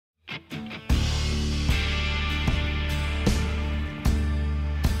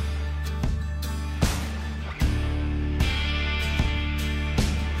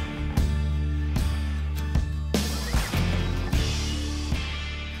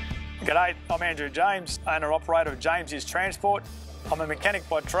G'day, I'm Andrew James, owner-operator of Jamesy's Transport. I'm a mechanic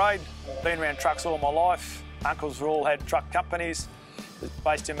by trade, been around trucks all my life. Uncles all had truck companies.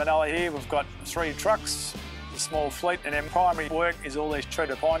 Based in Manila here, we've got 3 trucks, a small fleet, and our primary work is all these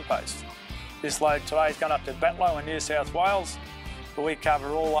treated pine posts. This load today is going up to Batlow in New South Wales, but we cover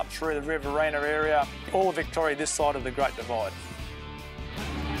all up through the Riverina area, all of Victoria this side of the Great Divide.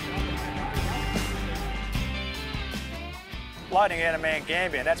 Loading out of Mount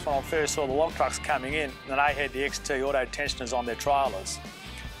Gambier, that's when I first saw the log trucks coming in, and they had the ExTe auto tensioners on their trailers.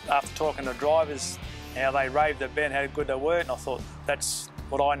 After talking to drivers, how they raved about how good they were, and I thought that's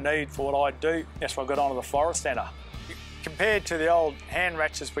what I need for what I do. That's why I got onto the Forest Centre. Compared to the old hand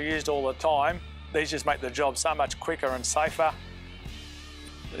ratchets we used all the time, these just make the job so much quicker and safer.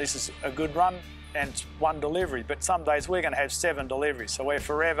 This is a good run and it's 1 delivery, but some days we're going to have 7 deliveries, so we're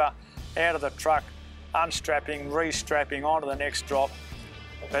forever out of the truck, unstrapping, restrapping onto the next drop.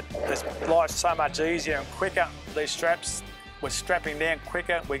 But this life's so much easier and quicker. These straps, we're strapping down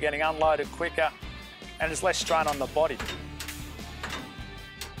quicker, we're getting unloaded quicker, and there's less strain on the body.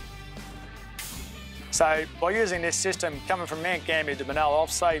 So by using this system, coming from Mount Gambier to Manila,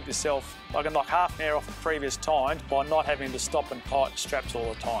 I've saved yourself, I can knock half an hour off the previous times by not having to stop and tighten straps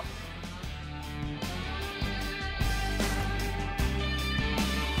all the time.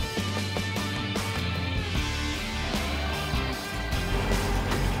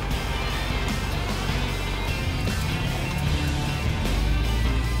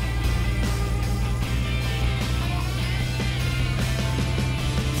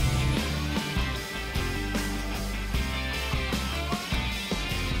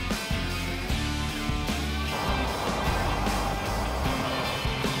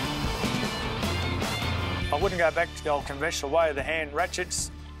 I wouldn't go back to the old conventional way of the hand ratchets,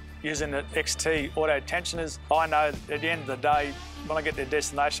 using the ExTe auto tensioners. I know at the end of the day, when I get to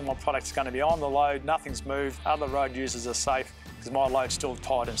destination, my product's going to be on the load, nothing's moved, other road users are safe, because my load's still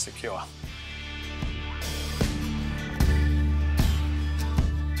tight and secure.